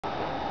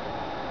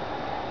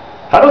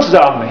Hallo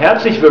zusammen,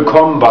 herzlich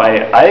willkommen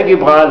bei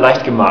Algebra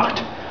leicht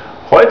gemacht.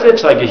 Heute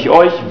zeige ich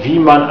euch, wie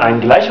man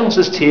ein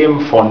Gleichungssystem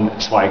von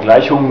zwei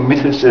Gleichungen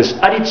mittels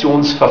des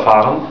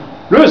Additionsverfahrens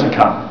lösen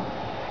kann.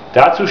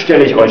 Dazu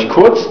stelle ich euch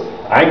kurz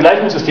ein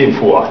Gleichungssystem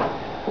vor.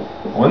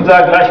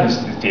 Unser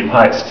Gleichungssystem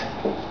heißt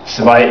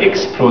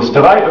 2x plus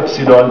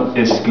 3y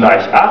ist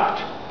gleich 8.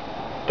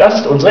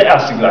 Das ist unsere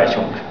erste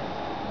Gleichung.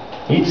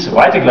 Die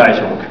zweite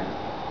Gleichung.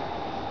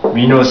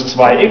 Minus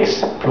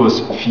 2x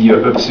plus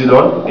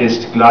 4y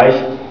ist gleich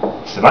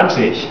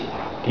 20.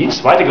 Die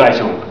zweite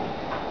Gleichung.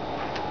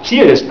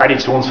 Ziel des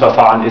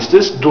Additionsverfahrens ist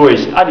es,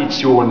 durch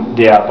Addition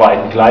der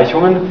beiden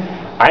Gleichungen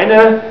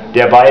eine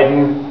der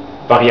beiden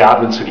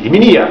Variablen zu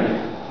eliminieren.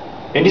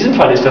 In diesem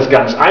Fall ist das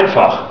ganz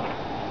einfach.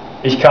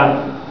 Ich kann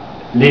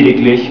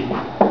lediglich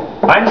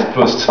 1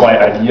 plus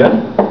 2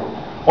 addieren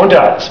und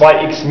da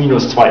 2x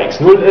minus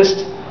 2x0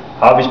 ist,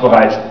 habe ich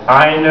bereits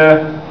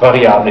eine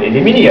Variable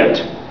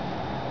eliminiert.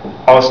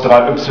 Aus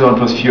 3y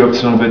plus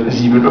 4y wird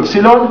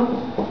 7y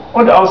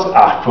und aus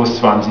 8 plus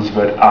 20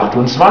 wird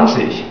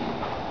 28.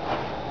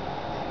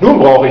 Nun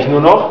brauche ich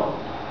nur noch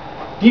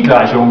die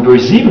Gleichung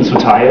durch 7 zu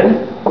teilen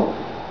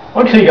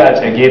und kriege als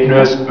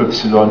Ergebnis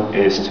y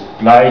ist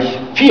gleich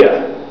 4.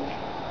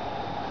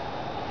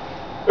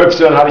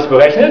 Y habe ich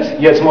berechnet,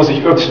 jetzt muss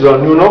ich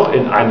y nur noch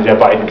in eine der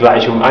beiden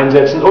Gleichungen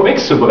einsetzen, um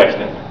x zu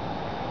berechnen.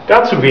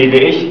 Dazu wähle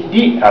ich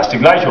die erste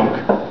Gleichung.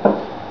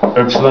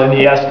 Y in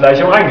die erste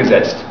Gleichung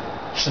eingesetzt.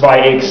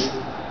 2x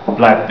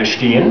bleibt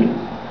bestehen.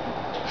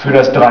 Für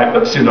das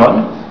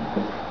 3y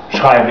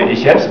schreibe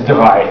ich jetzt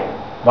 3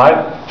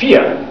 mal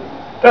 4.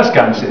 Das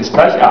Ganze ist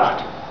gleich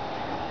 8.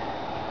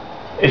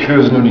 Ich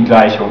löse nun die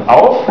Gleichung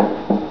auf,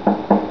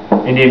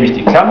 indem ich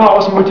die Klammer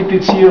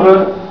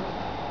ausmultipliziere.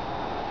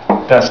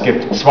 Das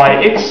gibt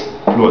 2x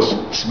plus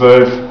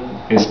 12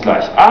 ist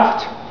gleich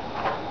 8.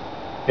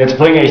 Jetzt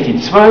bringe ich die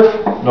 12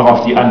 noch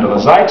auf die andere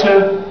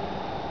Seite.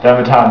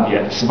 Damit haben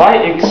wir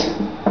 2x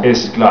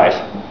ist gleich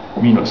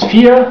minus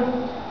 4.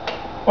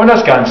 Und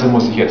das Ganze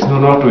muss ich jetzt nur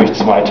noch durch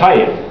 2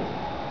 teilen.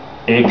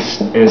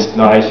 X ist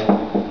gleich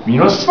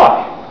minus 2.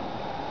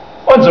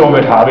 Und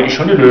somit habe ich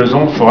schon die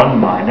Lösung von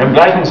meinem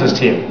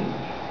Gleichungssystem.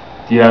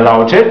 Die da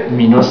lautet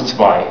minus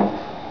 2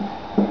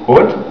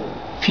 und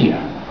 4.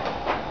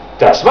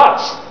 Das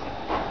war's.